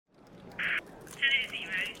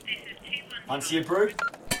Fancy a brew?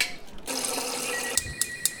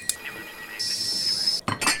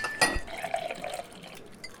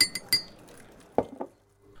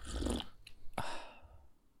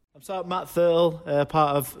 I'm Matt Thurl,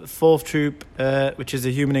 part of 4th Troop, which is a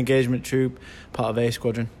human engagement troop, part of A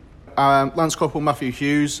Squadron. Lance Corporal Matthew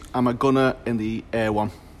Hughes. I'm a gunner in the Air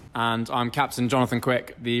One. And I'm Captain Jonathan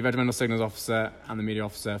Quick, the Regimental Signals Officer and the Media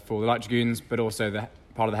Officer for the Light Dragoons, but also the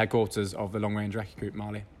part of the headquarters of the Long Range Recce Group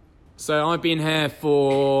Mali. So I've been here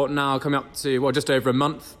for now coming up to, just over a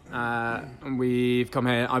month. And we've come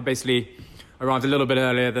here, I basically arrived a little bit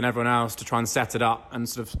earlier than everyone else to try and set it up and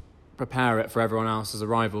sort of prepare it for everyone else's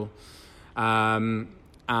arrival. And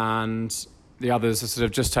the others have sort of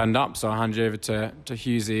just turned up, so I'll hand you over to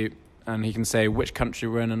Hughesy, and he can say which country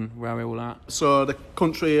we're in and where we're all at. So the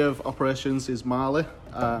country of operations is Mali,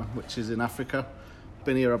 which is in Africa.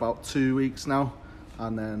 Been here about 2 weeks now,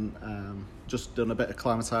 and then just done a bit of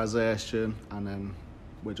acclimatisation, and then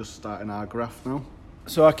we're just starting our graft now.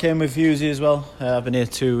 So I came with Hughesy as well. I've been here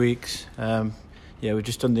 2 weeks. We've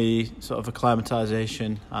just done the sort of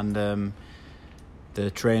acclimatisation and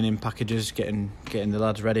the training packages, getting the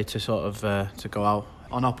lads ready to sort of to go out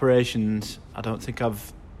on operations. I don't think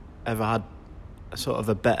I've ever had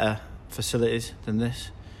a better facilities than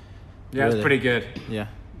this. Yeah, really. It's pretty good. Yeah.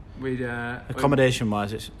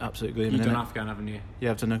 Accommodation-wise, it's absolutely good. You've done Afghan, haven't you?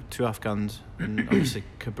 Yeah, I've done 2 Afghans and obviously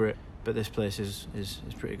Kabrit, but this place is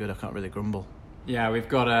pretty good. I can't really grumble. Yeah, we've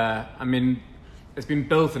got it's been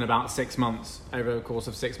built in about 6 months, over the course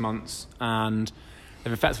of 6 months, and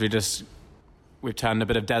they've effectively we've turned a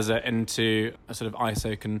bit of desert into a sort of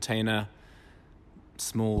ISO container,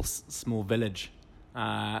 small village.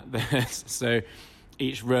 So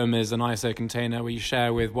each room is an ISO container where you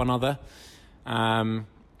share with one other,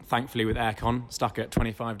 thankfully with aircon, stuck at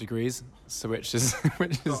 25 degrees, so which is...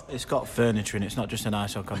 It's got furniture in it, it's not just an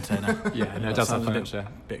ISO container. Yeah, no, it does have furniture.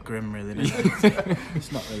 A bit grim, really, isn't it?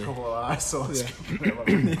 It's not really. Couple of ISOs.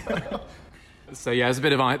 Yeah. So yeah, there's a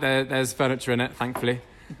bit of there's furniture in it, thankfully,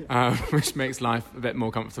 which makes life a bit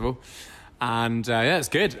more comfortable. And it's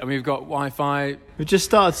good. And we've got Wi-Fi. We've just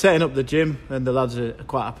started setting up the gym, and the lads are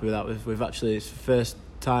quite happy with that. We've actually, it's the first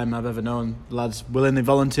time I've ever known lads willingly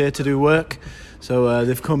volunteer to do work. So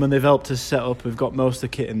they've come and they've helped us set up. We've got most of the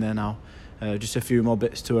kit in there now. Just a few more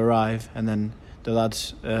bits to arrive, and then the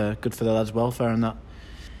lads, good for the lads' welfare and that.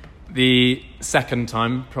 The second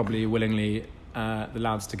time, probably willingly, the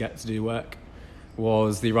lads to get to do work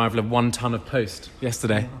was the arrival of 1 ton of post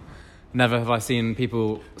yesterday. Never have I seen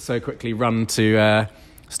people so quickly run to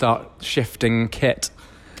start shifting kit.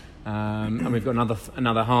 And we've got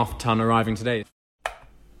another half ton arriving today.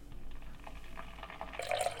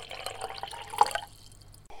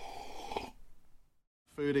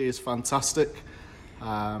 Food is fantastic.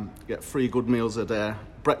 Get 3 good meals a day.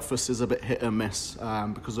 Breakfast is a bit hit and miss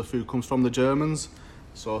because the food comes from the Germans.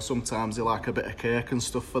 So sometimes you like a bit of cake and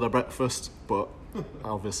stuff for the breakfast, but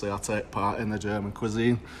obviously I take part in the German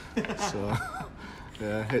cuisine. So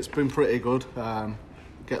yeah, it's been pretty good.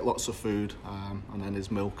 Get lots of food, and then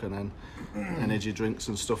there's milk and then energy drinks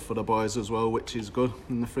and stuff for the boys as well, which is good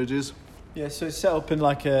in the fridges. Yeah, so it's set up in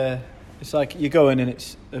it's like you go in and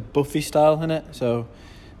it's a buffet style, isn't it? So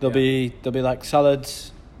there'll be like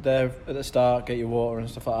salads there at the start, get your water and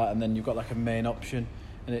stuff like that, and then you've got like a main option,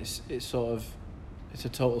 and it's a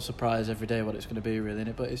total surprise every day what it's going to be, really,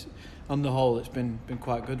 innit? But it's, on the whole, it's been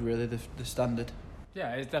quite good, really, the standard.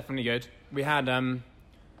 Yeah, it's definitely good. We had, I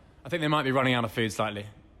think they might be running out of food slightly.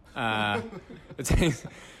 It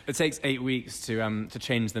takes 8 weeks to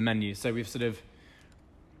change the menu. So we've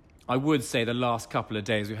I would say the last couple of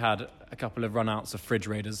days we've had a couple of run-outs of fridge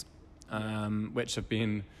raiders, which have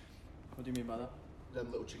been... What do you mean by that?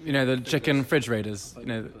 The chicken fridge raiders.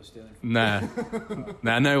 No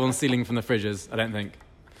one's stealing from the fridges, I don't think.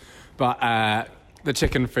 But the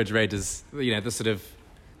chicken fridge raiders, the sort of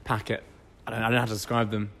packet. I don't know how to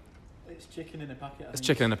describe them. It's chicken in a packet. It's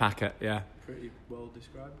chicken in a packet, yeah. Pretty well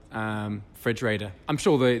described. Fridge raider. I'm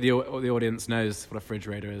sure the audience knows what a fridge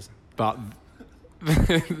raider is, but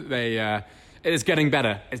it is getting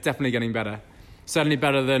better. It's definitely getting better. Certainly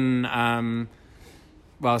better than.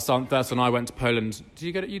 That's when I went to Poland.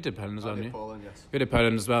 You did Poland as well, didn't you? Poland, yes. We did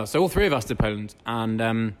Poland as well. So all 3 of us did Poland. And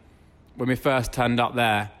when we first turned up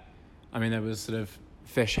there, I mean, there was sort of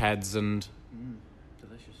fish heads and...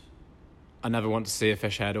 delicious. I never want to see a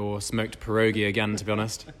fish head or smoked pierogi again, to be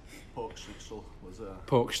honest. Pork schnitzel was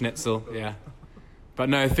Pork schnitzel, yeah. But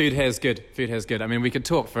no, food here is good. I mean, we could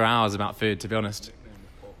talk for hours about food, to be honest.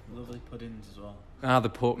 Lovely puddings as well. The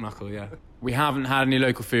pork knuckle, yeah. We haven't had any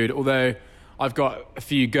local food, although... I've got a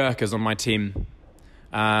few Gurkhas on my team,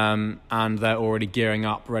 and they're already gearing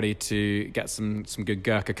up, ready to get some good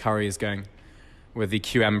Gurkha curries going, with the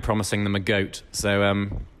QM promising them a goat. So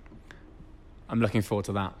I'm looking forward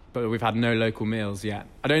to that. But we've had no local meals yet.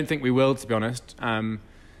 I don't think we will, to be honest,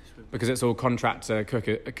 because it's all contractor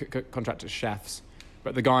chefs.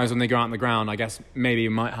 But the guys, when they go out on the ground, I guess maybe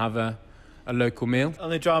we might have a local meal.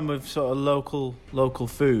 Only drama with sort of local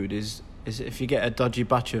food is if you get a dodgy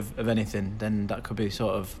batch of anything, then that could be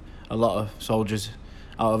sort of a lot of soldiers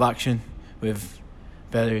out of action with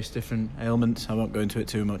various different ailments. I won't go into it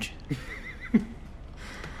too much.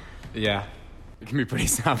 Yeah, it can be pretty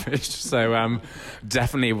savage. So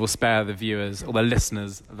definitely we'll spare the viewers or the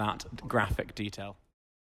listeners that graphic detail.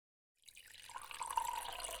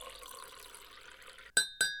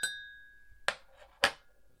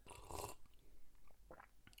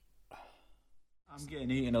 I'm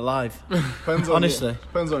getting eaten alive. Honestly.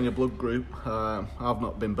 Depends on your blood group. I've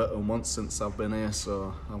not been bitten once since I've been here,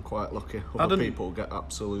 so I'm quite lucky. Other people get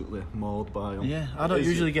absolutely mauled by them. Yeah, I don't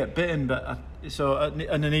usually get bitten, but so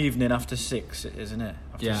in an evening after 6, isn't it?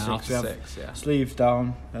 After six, yeah. Sleeves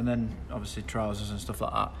down, and then obviously trousers and stuff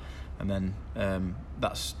like that, and then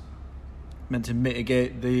that's meant to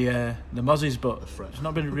mitigate the mozzies, but it's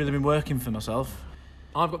not really been working for myself.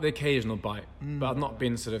 I've got the occasional bite, but I've not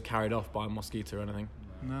been sort of carried off by a mosquito or anything.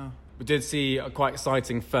 No. We did see a quite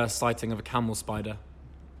exciting first sighting of a camel spider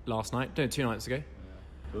last night. No, 2 nights ago.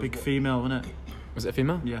 Big female, wasn't it? Was it a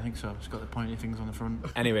female? Yeah, I think so. It's got the pointy things on the front.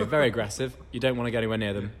 Anyway, very aggressive. You don't want to get anywhere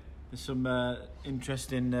near them. There's some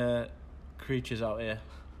interesting creatures out here.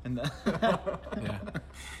 Yeah.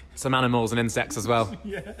 Some animals and insects as well.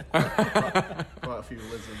 Yeah. Quite a few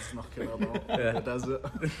lizards knocking about in the desert.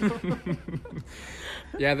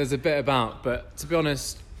 Yeah, there's a bit about, but to be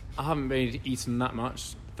honest, I haven't been eating that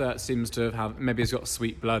much. That seems to have maybe he's got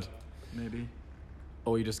sweet blood. Maybe.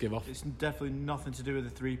 Or you just give off. It's definitely nothing to do with the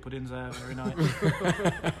 3 puddings I have every night.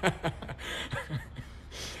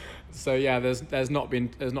 So yeah, there's not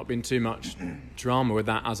been too much drama with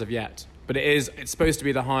that as of yet. But it's supposed to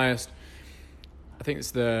be the highest. I think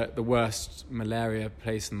it's the worst malaria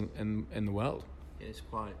place in the world. It's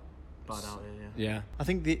quite bad out here. Yeah. I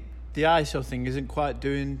think the ISO thing isn't quite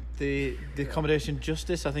doing the accommodation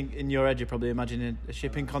justice. I think in your head you're probably imagining a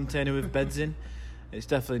shipping container with beds in. It's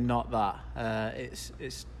definitely not that.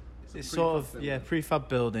 It's sort of prefab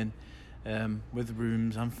building with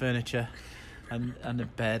rooms and furniture and a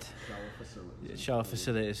bed, shower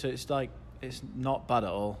facilities. So it's not bad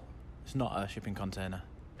at all. It's not a shipping container.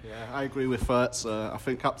 Yeah, I agree with Fertz. I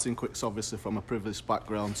think Captain Quick's obviously from a privileged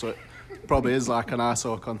background, so it probably is like an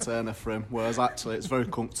ISO container for him, whereas actually it's very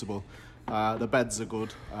comfortable. The beds are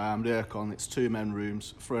good, the aircon, it's 2 men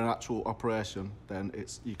rooms. For an actual operation, then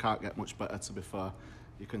you can't get much better, to be fair.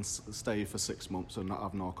 You can stay for 6 months and not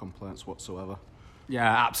have no complaints whatsoever.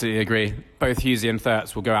 Yeah, absolutely agree. Both Hughesy and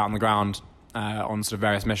Thurts will go out on the ground on sort of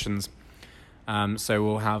various missions. So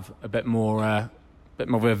we'll have a bit more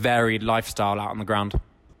of a varied lifestyle out on the ground.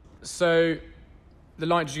 So the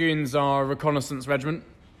Light Dragoons are a reconnaissance regiment,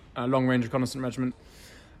 a long-range reconnaissance regiment,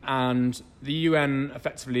 and the UN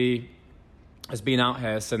effectively has been out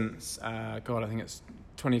here since, I think it's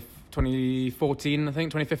 2014,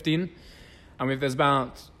 2015, and there's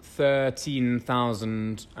about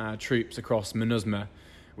 13,000 troops across MINUSMA,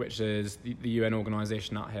 which is the UN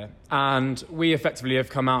organisation out here. And we effectively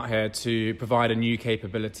have come out here to provide a new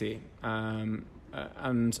capability,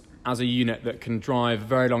 and as a unit that can drive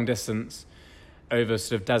very long distance over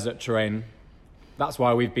sort of desert terrain. That's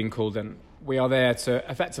why we've been called in. We are there to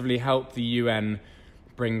effectively help the UN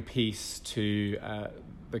bring peace to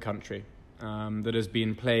the country that has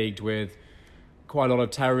been plagued with quite a lot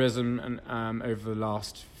of terrorism and over the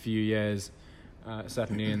last few years,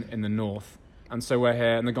 certainly in the north. And so we're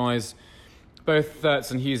here, and the guys, both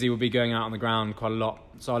Thurts and Hughesy, will be going out on the ground quite a lot.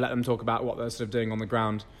 So I'll let them talk about what they're sort of doing on the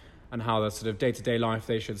ground and how the sort of day-to-day life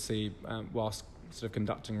they should see whilst sort of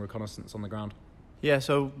conducting reconnaissance on the ground. Yeah,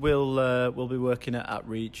 so we'll be working at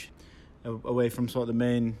Reach, away from sort of the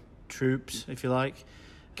main troops, if you like,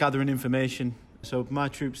 gathering information. So my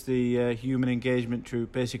troop's the human engagement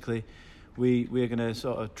troop. Basically, we're going to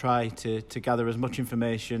sort of try to gather as much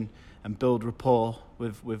information and build rapport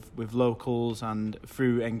with locals and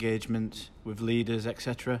through engagement with leaders,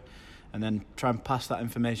 etc., and then try and pass that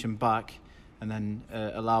information back, and then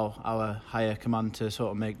allow our higher command to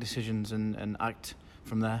sort of make decisions and act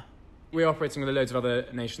from there. We're operating with loads of other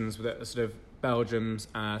nations, with sort of Belgians,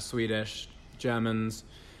 Swedish, Germans.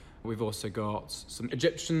 We've also got some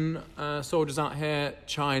Egyptian soldiers out here,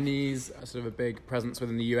 Chinese, sort of a big presence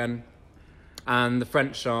within the UN. And the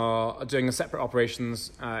French are doing separate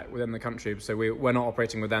operations within the country, so we're not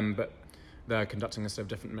operating with them, but they're conducting a sort of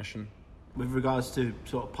different mission. With regards to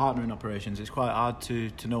sort of partnering operations, it's quite hard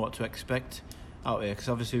to know what to expect out here, because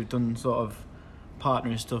obviously we've done sort of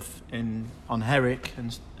partnering stuff on Herrick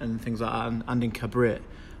and things like that, and in Cabrit.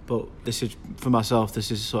 But this is, for myself,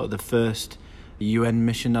 this is sort of the first UN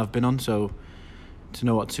mission I've been on, so to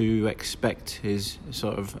know what to expect is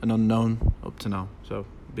sort of an unknown up to now. So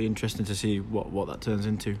it'll be interesting to see what that turns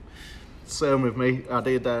into. Same with me. I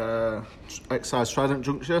did exercise Trident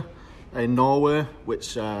Juncture in Norway,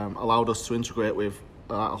 which allowed us to integrate with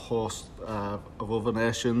a host of other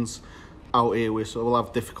nations. Out here we will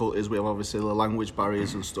have difficulties with obviously the language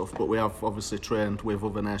barriers and stuff, but we have obviously trained with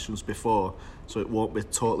other nations before, so it won't be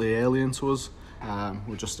totally alien to us.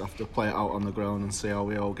 We'll just have to play it out on the ground and see how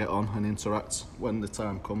we all get on and interact when the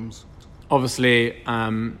time comes. Obviously,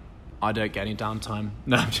 I don't get any downtime.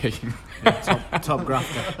 No, I'm joking. Yeah, top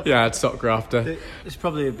grafter. Yeah, it's top grafter. There's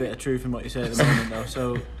probably a bit of truth in what you say at the moment, though.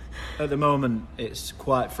 So at the moment, it's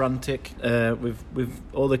quite frantic. With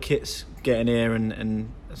all the kits getting here and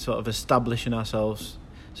sort of establishing ourselves.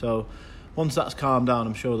 So once that's calmed down,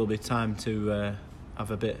 I'm sure there'll be time to have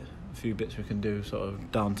a few bits we can do, sort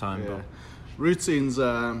of downtime. Yeah. But Routine's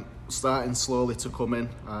starting slowly to come in,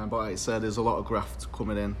 but like I said, there's a lot of graft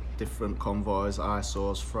coming in, different convoys,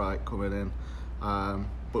 ISOs, freight coming in.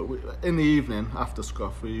 But in the evening, after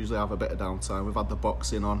scruff, we usually have a bit of downtime. We've had the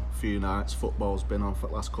boxing on a few nights, football's been on for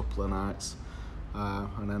the last couple of nights.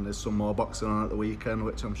 And then there's some more boxing on at the weekend,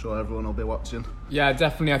 which I'm sure everyone will be watching. Yeah,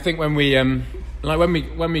 definitely. I think when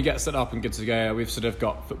we get set up and good to go, we've sort of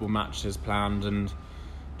got football matches planned and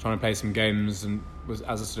trying to play some games and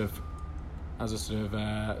as a sort of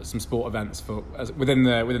some sport events within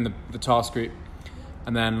the task group.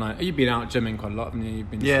 And then you've been out gymming quite a lot, haven't you?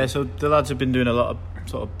 Yeah, so the lads have been doing a lot of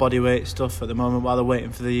sort of bodyweight stuff at the moment while they're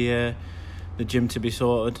waiting for the gym to be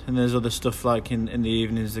sorted. And there's other stuff like in the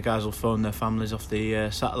evenings, the guys will phone their families off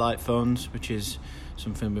the satellite phones, which is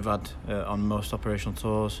something we've had on most operational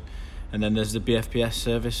tours. And then there's the BFPS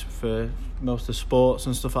service for most of the sports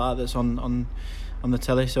and stuff like that that's on the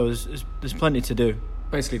telly. So there's plenty to do.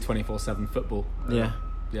 Basically 24/7 football. Yeah.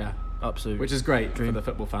 Yeah. Absolutely. Which is great for the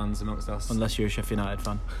football fans amongst us. Unless you're a Sheffield United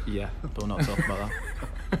fan. Yeah. But we'll not talk about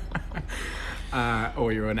that.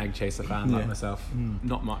 Or you're an Egg Chaser fan like Yeah. myself.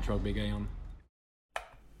 Not much rugby going on.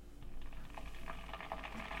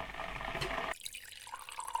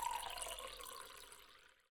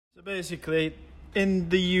 So basically, in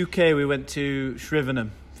the UK, we went to Shrivenham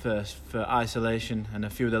first for isolation, and a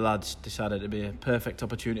few of the lads decided it'd be a perfect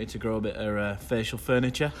opportunity to grow a bit of facial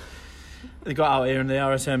furniture. They got out here, and the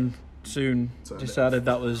RSM soon decided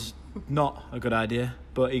that was not a good idea.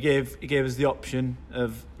 But he gave us the option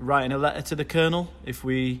of writing a letter to the Colonel if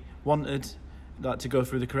we wanted that to go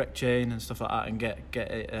through the correct chain and stuff like that, and get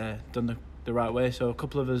it done the right way. So a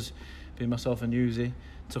couple of us, being myself and Yuzi,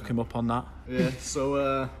 took him up on that. Yeah,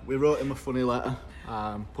 so we wrote him a funny letter,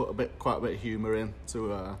 put quite a bit of humour in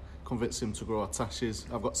to convince him to grow attaches.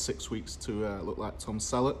 I've got 6 weeks to look like Tom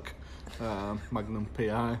Selleck, Magnum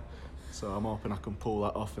PI, so I'm hoping I can pull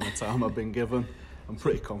that off in the time I've been given. I'm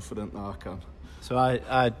pretty confident that I can. So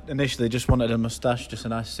I initially just wanted a moustache, just a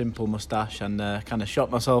nice simple moustache, and kind of shot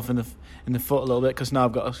myself in the foot a little bit, because now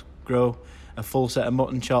I've got to grow a full set of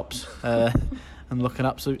mutton chops and look an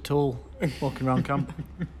absolute tool walking around camp.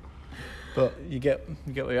 But you get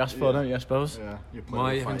what you asked for, don't you, I suppose? Yeah.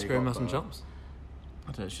 Why are you having to grow mutton chops? I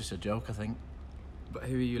don't know, it's just a joke, I think. But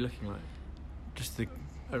who are you looking like? Just the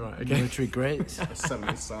Oh, right, okay. military greats. A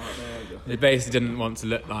 70s start there. He basically didn't want to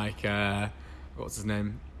look like what's his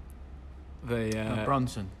name?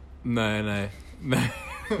 Bronson. No.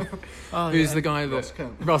 Oh, Who's the guy that Ross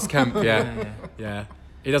Kemp. Ross Kemp? Yeah. Yeah.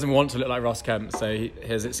 He doesn't want to look like Ross Kemp, so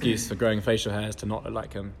his excuse for growing facial hair is to not look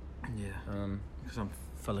like him. Yeah. Because I'm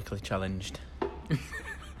follically challenged.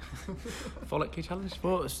 Follically challenged?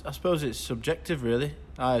 Well, I suppose it's subjective, really.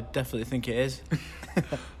 I definitely think it is.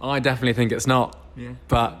 I definitely think it's not. Yeah.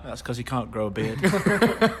 But That's because you can't grow a beard.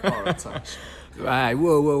 Or attached. hey,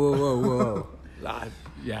 whoa.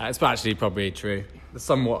 Yeah, it's actually probably true. There's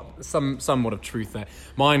somewhat of truth there.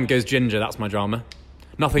 Mine goes ginger. That's my drama.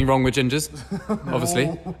 Nothing wrong with gingers,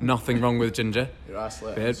 obviously. Nothing wrong with ginger. You're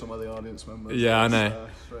isolating Beard. some of the audience members. Yeah, I know.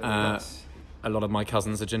 Straight away. A lot of my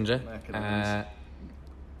cousins are ginger. Making amends.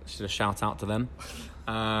 Should have shout out to them.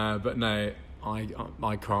 But no, I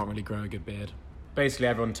can't really grow a good beard. Basically,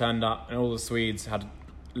 everyone turned up, and all the Swedes had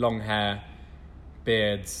long hair,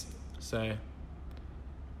 beards. So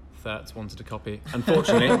Thurts wanted to copy.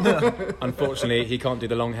 Unfortunately, he can't do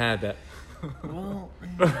the long hair bit. Well,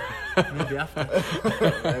 maybe after.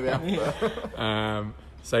 Maybe after.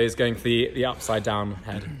 So he's going for the upside down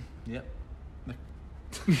head. Yep.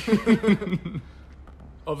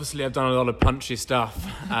 Obviously, I've done a lot of punchy stuff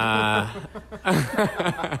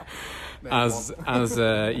as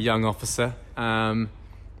a young officer.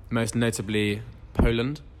 Most notably,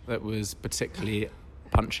 Poland. That was particularly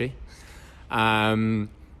punchy. For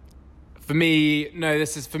me,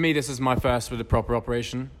 this is my first sort of proper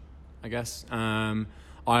operation, I guess.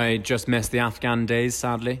 I just missed the Afghan days,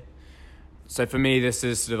 sadly. So for me, this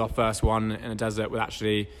is sort of our first one in a desert with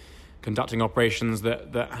actually conducting operations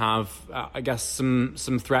that have, I guess, some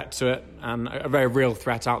threat to it, and a very real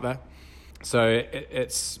threat out there. So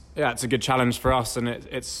it's a good challenge for us, and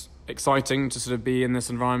it's exciting to sort of be in this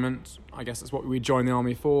environment. I guess that's what we joined the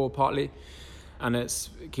army for, partly, and it's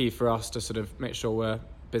key for us to sort of make sure we're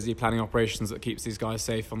busy planning operations that keeps these guys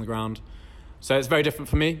safe on the ground. So it's very different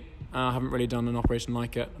for me. I haven't really done an operation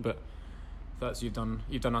like it, but that's you've done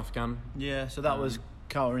Afghan. Yeah, so that was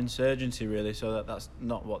counterinsurgency really. So that's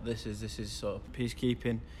not what this is. This is sort of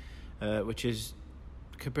peacekeeping, which is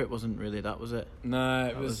Kabrit wasn't really that, was it? No,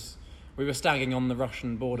 it was. We were stagging on the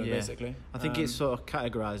Russian border, yeah. basically. I think it's sort of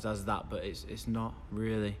categorised as that, but it's not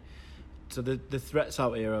really. So the threats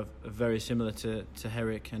out here are very similar to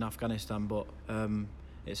Herrick in Afghanistan, but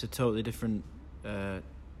it's a totally different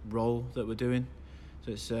role that we're doing.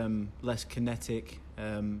 So it's less kinetic,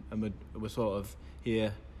 and we're sort of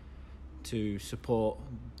here to support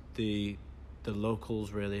the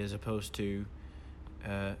locals really, as opposed to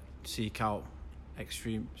seek out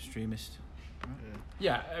extremists.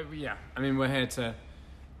 Yeah. I mean, we're here to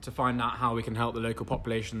find out how we can help the local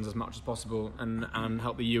populations as much as possible, and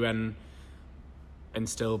help the UN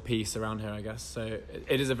instill peace around here, I guess. So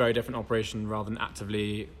it is a very different operation rather than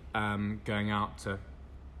actively going out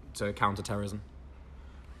to counter terrorism.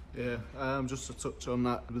 Yeah, just to touch on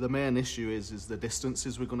that, the main issue is the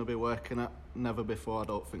distances we're going to be working at. Never before, I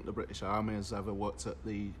don't think the British Army has ever worked at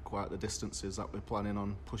quite the distances that we're planning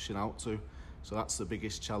on pushing out to. So that's the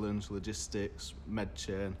biggest challenge: logistics, med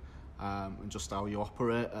chain, and just how you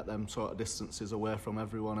operate at them sort of distances away from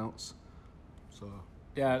everyone else. So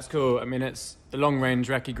yeah, it's cool. I mean, it's the long range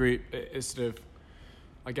recce group is sort of,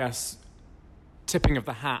 I guess, tipping of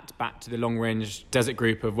the hat back to the long range desert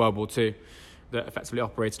group of World War II that effectively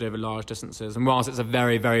operated over large distances. And whilst it's a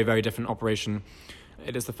very, very, very different operation,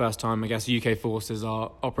 it is the first time, I guess, UK forces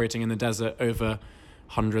are operating in the desert over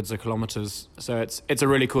hundreds of kilometres. So it's a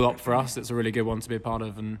really cool op for us. It's a really good one to be a part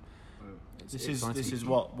of, and this is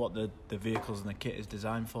what the vehicles and the kit is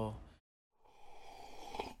designed for.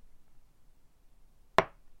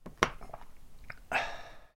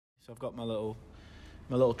 So I've got my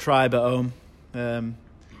little tribe at home,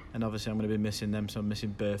 and obviously I'm going to be missing them. So I'm missing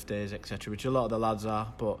birthdays, etc., which a lot of the lads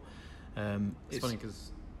are. But it's funny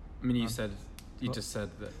because I mean, you just said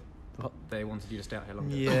that they wanted you to stay out here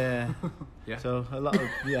longer. Yeah. Yeah. So a lot of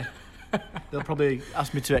they'll probably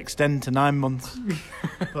ask me to extend to 9 months.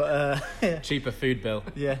 But yeah. Cheaper food bill.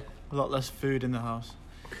 Yeah, a lot less food in the house.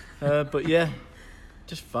 But yeah,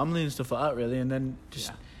 just family and stuff like that really, and then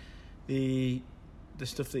just the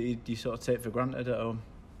stuff that you sort of take for granted at home,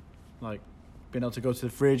 like being able to go to the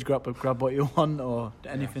fridge, grab what you want, or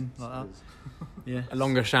anything like that. Yeah. A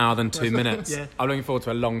longer shower than 2 minutes. Yeah. I'm looking forward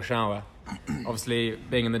to a long shower. Obviously,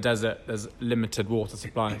 being in the desert, there's limited water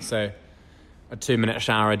supply, so a 2-minute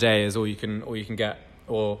shower a day is all you can get,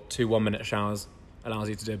 or 2 1-minute showers allows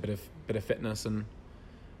you to do a bit of fitness and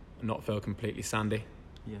not feel completely sandy.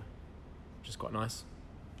 Yeah. Which is quite nice.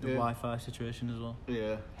 The Wi-Fi situation as well.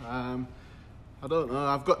 Yeah. I don't know.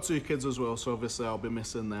 I've got 2 kids as well, so obviously I'll be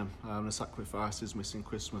missing them. The sacrifices, missing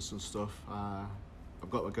Christmas and stuff. I've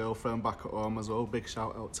got a girlfriend back at home as well. Big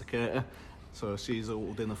shout out to Katie. So she's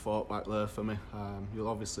holding the fort back there for me. You'll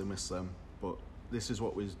obviously miss them, but this is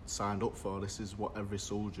what we signed up for. This is what every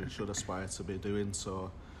soldier should aspire to be doing.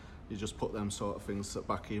 So you just put them sort of things at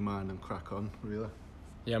the back of your mind and crack on, really.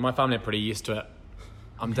 Yeah, my family are pretty used to it.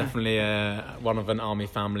 I'm definitely one of an army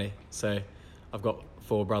family. So I've got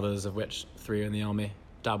 4 brothers, of which 3 are in the army.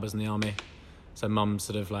 Dad was in the army. So mum's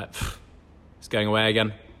sort of like, it's going away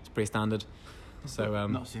again. It's pretty standard. So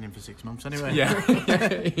not seen him for 6 months anyway.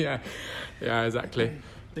 Yeah, exactly.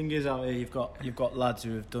 Thing is, out here you've got lads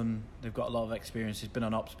who they've got a lot of experience. He's been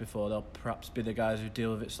on ops before. They'll perhaps be the guys who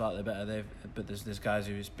deal with it slightly better. But there's guys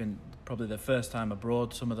who's been probably their first time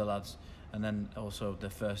abroad. Some of the lads, and then also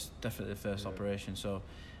definitely the first operation. So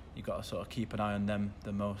you've got to sort of keep an eye on them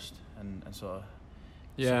the most and sort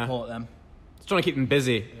of support them. Just trying to keep them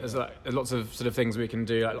busy. There's lots of sort of things we can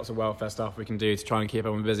do, like lots of welfare stuff we can do to try and keep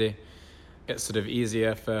everyone busy. It's sort of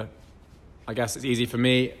easier I guess it's easy for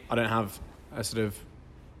me. I don't have a sort of,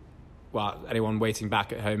 anyone waiting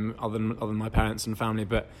back at home other than my parents and family.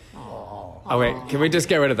 But oh wait, can we just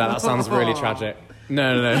get rid of that? That sounds really tragic.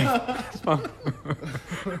 No. It's fine.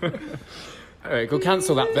 Alright, go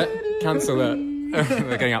cancel that bit. Cancel it.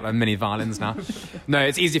 They're getting out their mini violins now. No,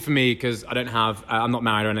 it's easy for me because I don't have... I'm not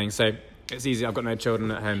married or anything, so it's easy. I've got no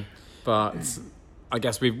children at home. But I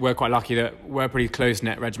guess we're quite lucky that we're a pretty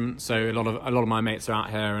close-knit regiment, so a lot of my mates are out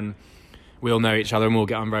here and we all know each other and we'll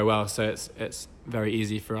get on very well, so it's very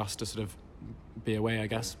easy for us to sort of be away, I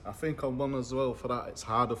guess. I think on one as well for that, it's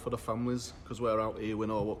harder for the families because we're out here, we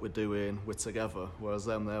know what we're doing, we're together, whereas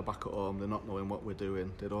them, they're back at home, they're not knowing what we're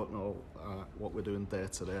doing, they don't know what we're doing day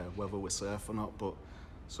to day, whether we're safe or not, but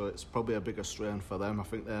so it's probably a bigger strain for them. I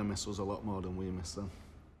think they miss us a lot more than we miss them.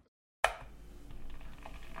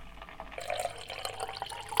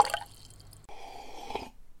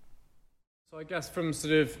 So I guess from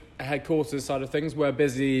sort of a headquarters side of things, we're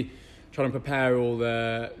busy trying to prepare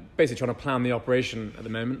basically trying to plan the operation at the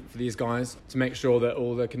moment for these guys to make sure that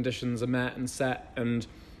all the conditions are met and set and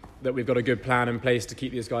that we've got a good plan in place to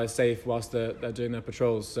keep these guys safe whilst they're doing their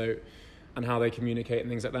patrols. So, and how they communicate and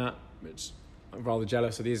things like that, which I'm rather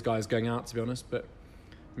jealous of these guys going out, to be honest. But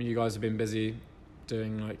I mean, you guys have been busy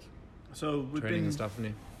doing training and stuff,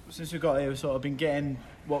 haven't you? Since we got here, we've sort of been getting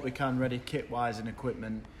what we can ready kit-wise and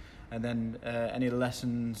equipment, and then any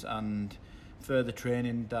lessons and further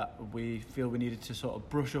training that we feel we needed to sort of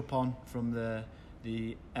brush up on from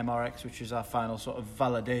the MRX, which is our final sort of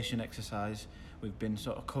validation exercise. We've been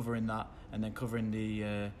sort of covering that and then covering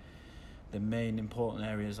the main important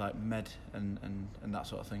areas like med and that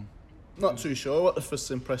sort of thing. Not too sure what the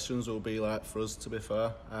first impressions will be like for us, to be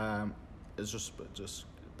fair. It's just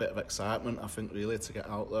a bit of excitement, I think, really, to get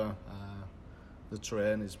out there. The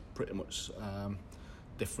terrain is pretty much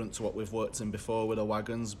different to what we've worked in before with the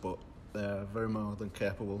wagons, but they're very more than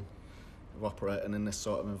capable of operating in this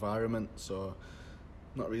sort of environment, so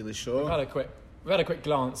not really sure. We've had a quick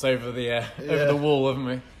glance over the wall, haven't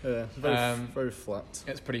we? Yeah, it's very flat.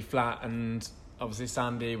 It's pretty flat and obviously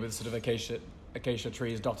sandy with sort of acacia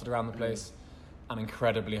trees dotted around the place, and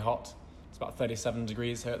incredibly hot. It's about 37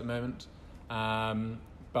 degrees here at the moment.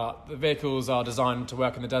 But the vehicles are designed to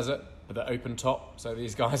work in the desert with an open top, so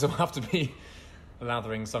these guys will have to be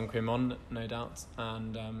lathering sun cream on, no doubt,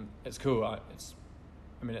 and it's cool. It's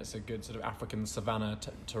a good sort of African savanna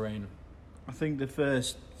terrain. I think the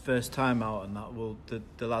first time out and that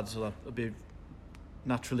the lads will be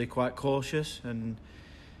naturally quite cautious, and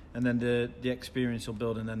then the experience will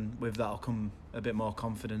build, and then with that will come a bit more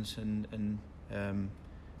confidence and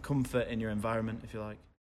comfort in your environment, if you like.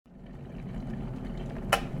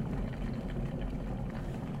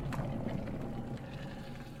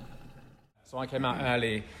 So I came out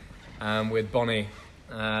early with Bonnie,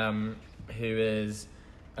 who is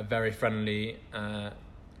a very friendly,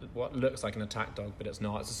 what looks like an attack dog, but it's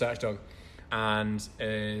not. It's a search dog, and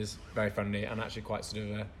is very friendly and actually quite sort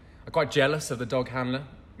of quite jealous of the dog handler.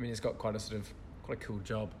 I mean, he's got quite a cool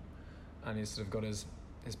job, and he's sort of got his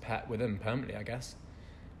pet with him permanently, I guess.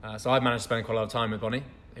 So I've managed to spend quite a lot of time with Bonnie,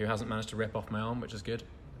 who hasn't managed to rip off my arm, which is good.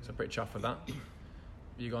 So I'm pretty chuffed with that.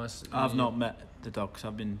 You guys? I've not met the dog because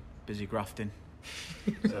I've been busy grafting,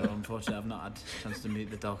 so unfortunately I've not had a chance to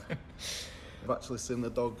meet the dog. I've actually seen the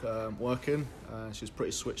dog working. She's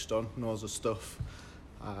pretty switched on, knows her stuff,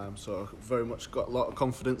 so very much got a lot of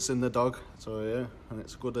confidence in the dog. So yeah, and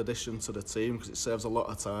it's a good addition to the team because it saves a lot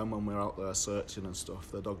of time when we're out there searching and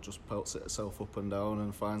stuff. The dog just pelts it itself up and down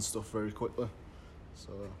and finds stuff very quickly.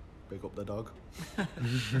 So big up the dog.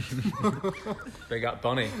 Big up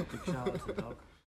Bonnie. Big shout out to the dog.